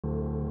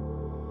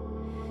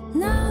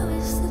Now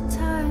is the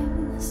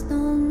time, there's no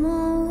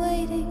more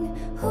waiting.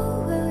 Who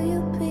will you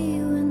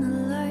be when the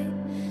light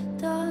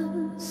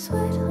done?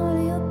 Sweat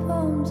on your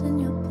palms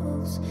and your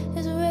pulse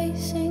is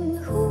racing.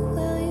 Who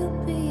will you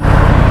be?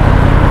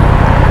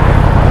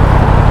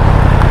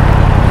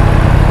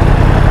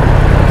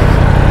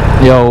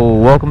 Yo,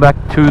 welcome back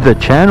to the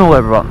channel,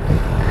 everyone.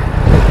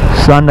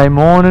 Sunday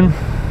morning,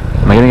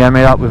 we're gonna go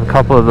meet up with a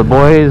couple of the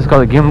boys.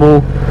 Got a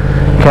gimbal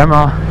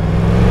camera,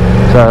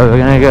 so we're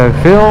gonna go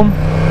film.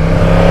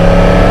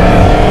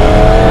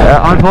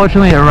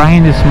 Unfortunately, it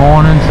rained this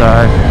morning,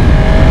 so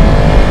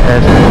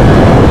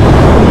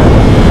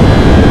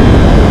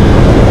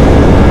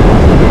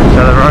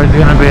the roads are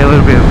gonna be a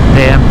little bit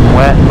damp and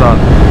wet. But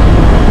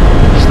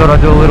just thought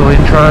I'd do a little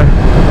intro.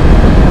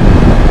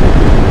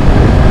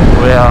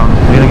 We're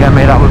gonna go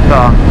meet up with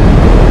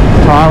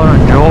Tyler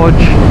and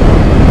George.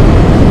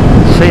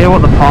 See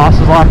what the pass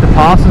is like. The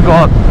pass has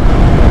got,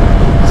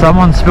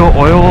 someone spilled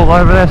oil all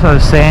over there, so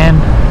there's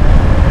sand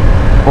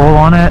all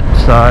on it,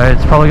 so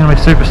it's probably gonna be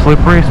super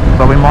slippery.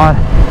 But we might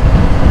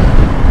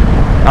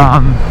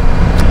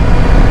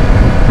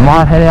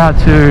head out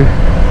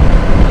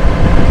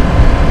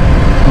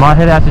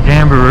to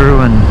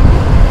Jamboree and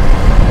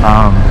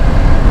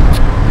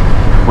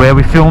where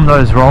we filmed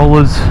those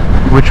rollers,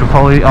 which will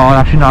probably, oh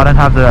actually no, I don't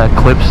have the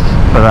clips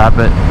for that,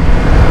 but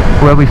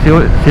where we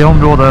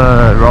filmed all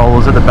the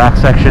rollers at the back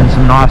section,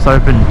 some nice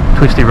open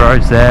twisty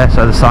roads there,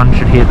 so the sun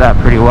should hit that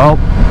pretty well,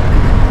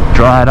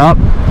 dry it up.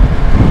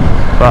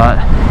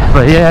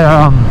 But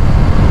yeah,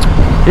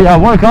 I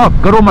woke up,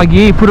 got all my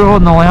gear, put it all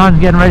in the lounge,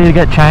 getting ready to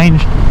get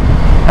changed,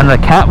 and the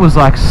cat was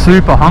like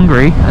super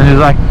hungry and he was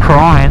like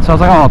crying, so I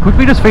was like, oh,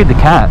 quickly just feed the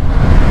cat.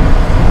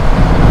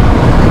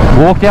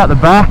 Walked out the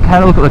back,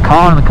 had a look at the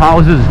car, and the car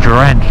was just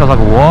drenched. I was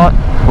like, what?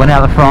 Went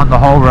out the front, the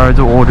whole roads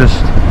are all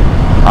just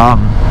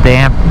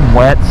damp and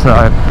wet,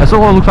 so that's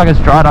all. It looks like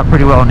it's dried up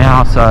pretty well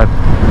now, so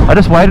I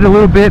just waited a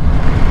little bit,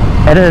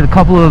 edited a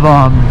couple of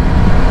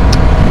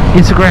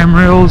Instagram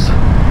reels,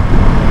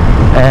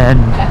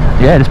 and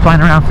yeah, just playing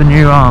around with the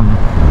new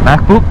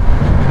MacBook.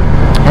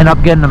 Ended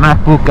up getting the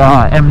MacBook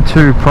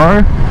M2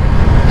 Pro.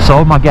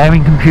 Sold my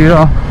gaming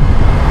computer.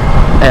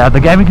 The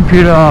gaming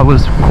computer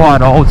was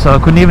quite old, so I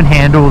couldn't even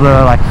handle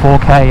the like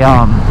 4K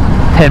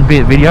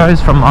 10-bit videos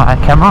from my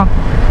camera,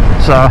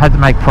 so I had to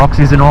make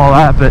proxies and all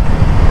that. But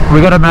we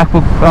got a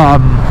MacBook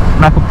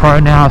Pro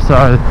now,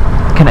 so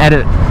can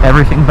edit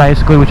everything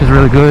basically, which is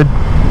really good.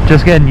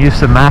 Just getting used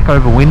to Mac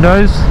over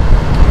Windows,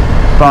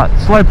 but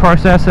slow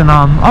process, and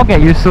I'll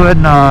get used to it,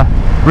 and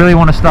really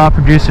want to start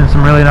producing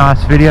some really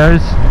nice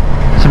videos,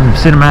 some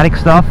cinematic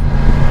stuff.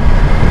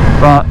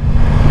 But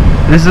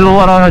this is a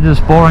lot of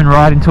just boring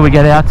ride until we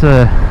get out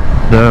to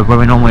where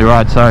we normally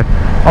ride, so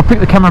I'll pick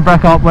the camera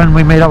back up when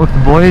we meet up with the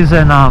boys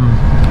and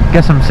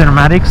get some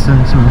cinematics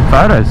and some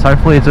photos.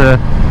 Hopefully it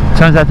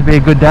turns out to be a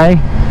good day.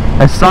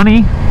 It's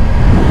sunny.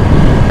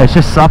 It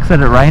just sucks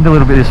that it rained a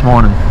little bit this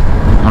morning,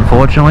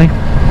 unfortunately.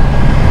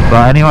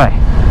 But anyway,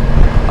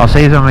 I'll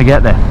see you when we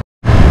get there.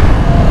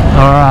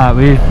 Alright,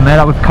 we've met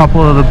up with a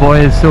couple of the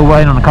boys, still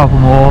waiting on a couple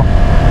more.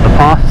 The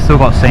path has still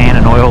got sand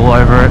and oil all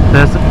over it.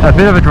 There's a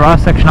bit of a dry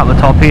section up the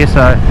top here,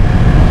 so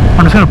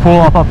I'm just going to pull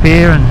up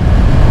here and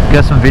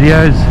get some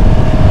videos,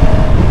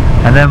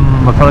 and then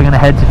we're probably going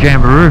to head to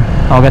Jamboree.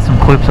 I'll get some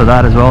clips of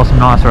that as well, some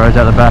nice roads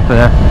out the back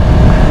there.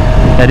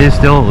 It is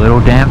still a little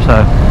damp,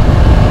 so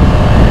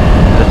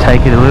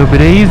take it a little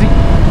bit easy.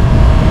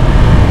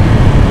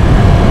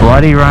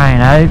 Bloody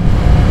rain, eh?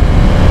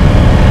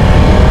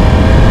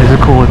 There's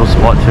a cool little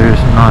spot too,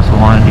 some nice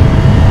winding.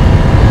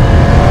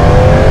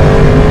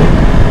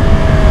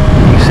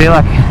 See,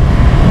 like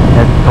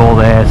it's all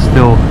there, it's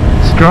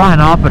drying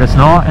up, but it's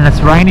not, and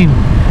it's raining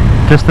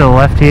just to the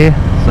left here,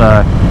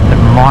 so it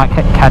might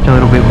catch a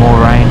little bit more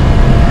rain.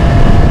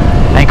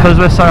 And because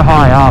we're so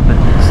high up,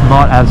 it's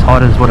not as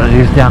hot as what it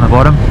is down the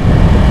bottom.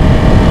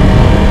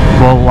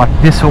 Well, like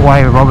this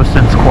way,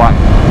 Robertson's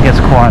gets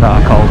quite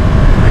cold.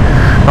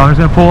 So I'm just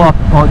going to pull up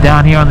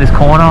down here on this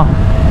corner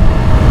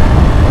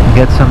and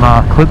get some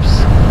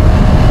clips.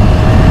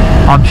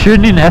 I'm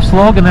shooting in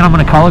S-Log, and then I'm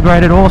going to color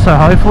grade it all, so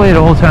hopefully it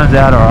all turns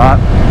out alright.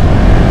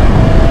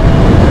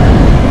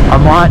 I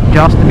might,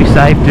 just to be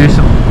safe, do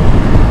some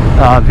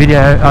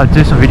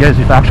videos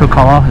with actual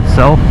color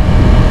itself.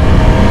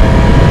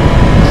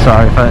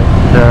 So if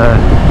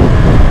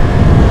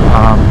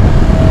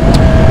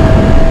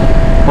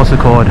what's it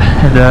called?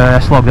 The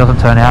S-Log doesn't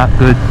turn out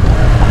good,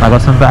 I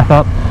got some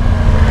backup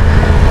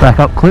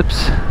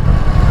clips.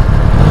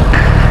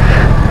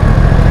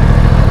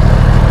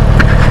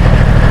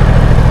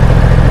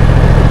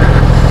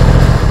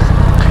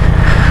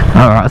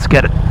 Alright, let's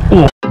get it.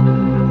 Ooh.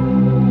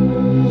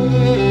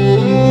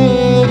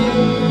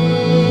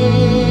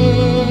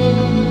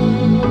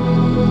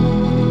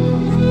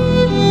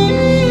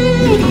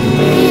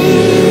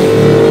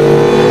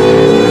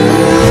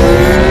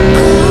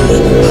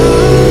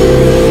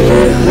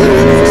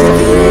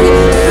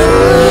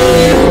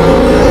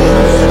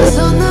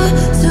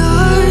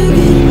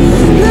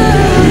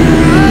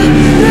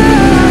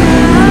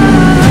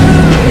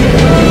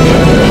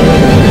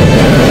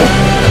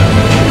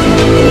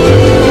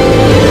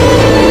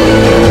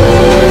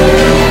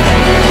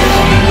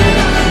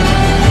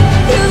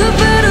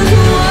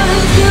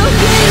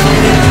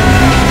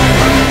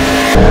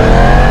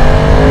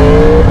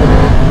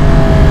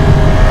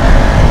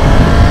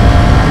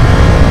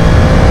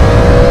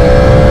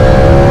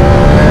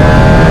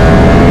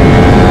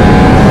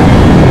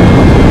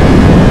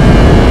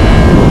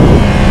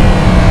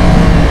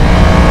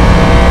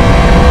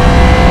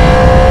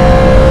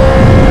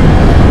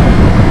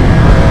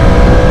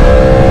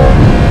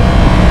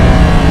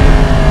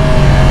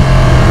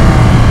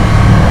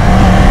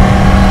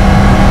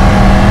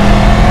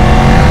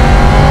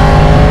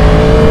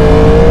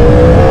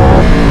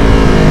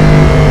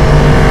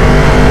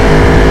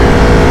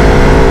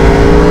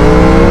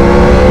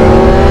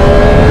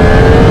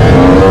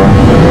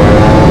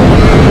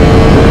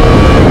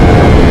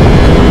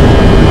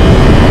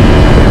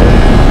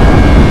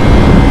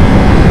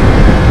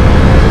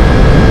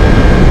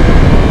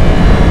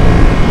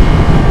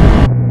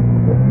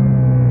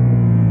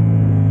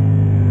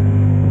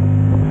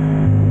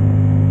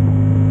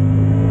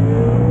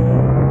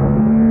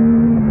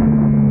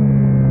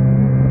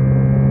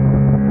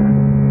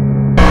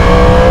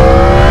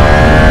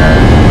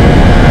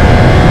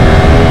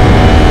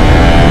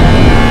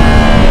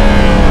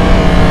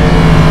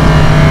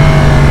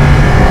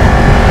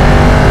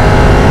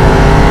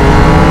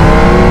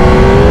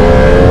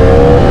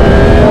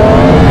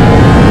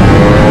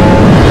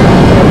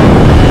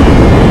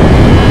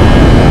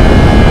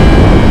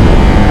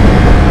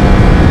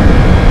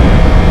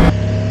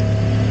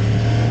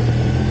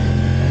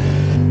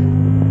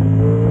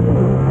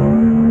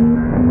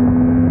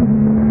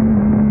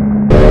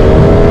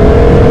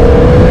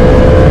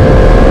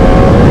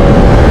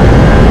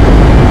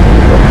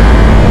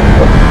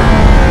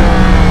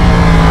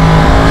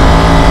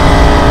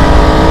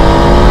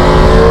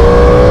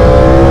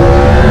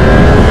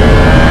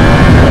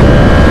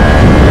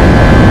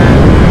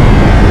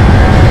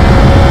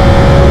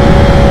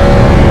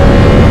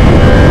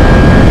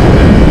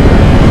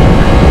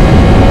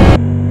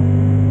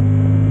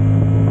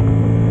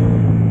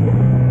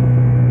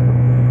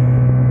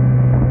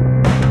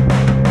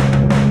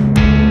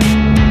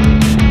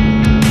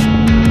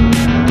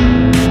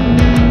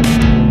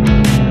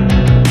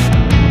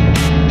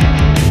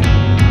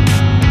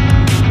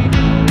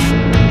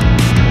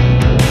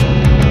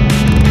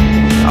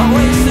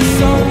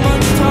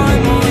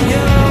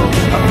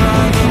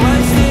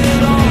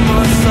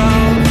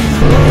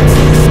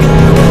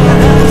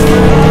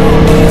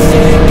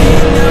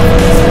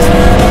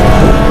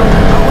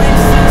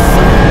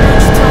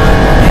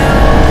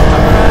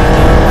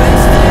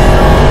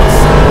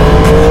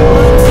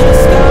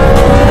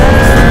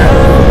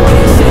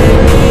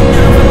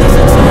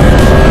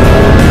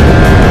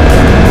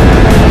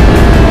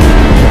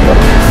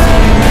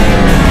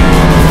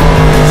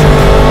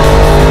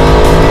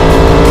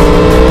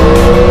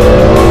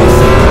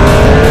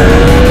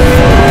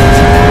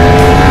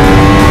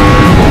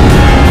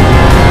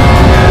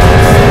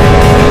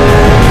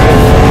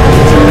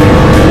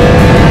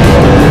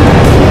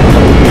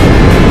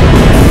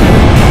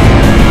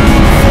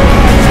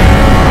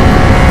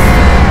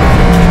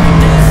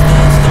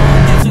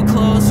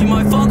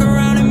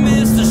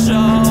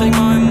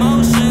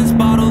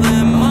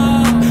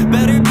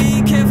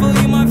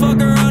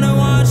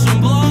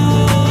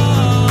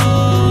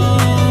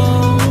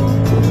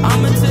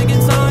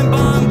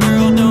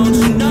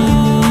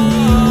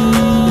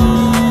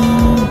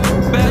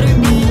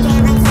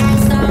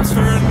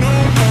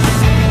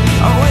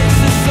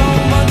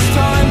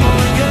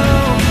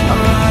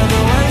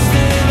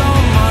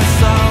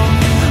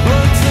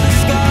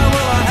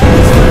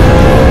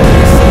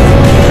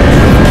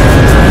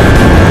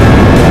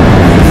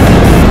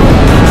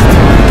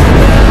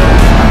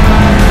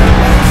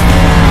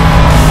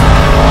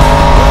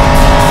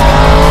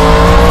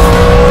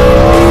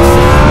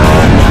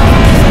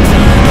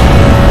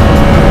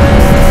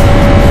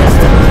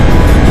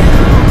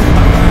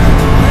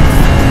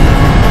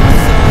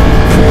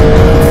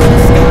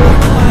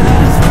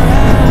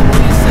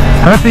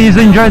 Hopefully you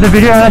enjoyed the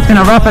video. That's going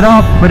to wrap it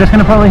up. We're just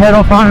going to probably head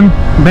off home.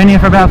 Been here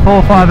for about 4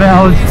 or 5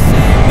 hours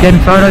getting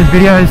photos,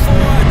 videos.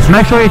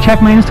 Make sure you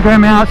check my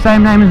Instagram out,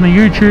 same name as my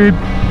YouTube.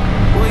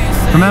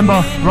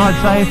 Remember, ride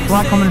safe,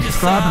 like, comment and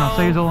subscribe, and I'll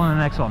see you all in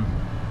the next one.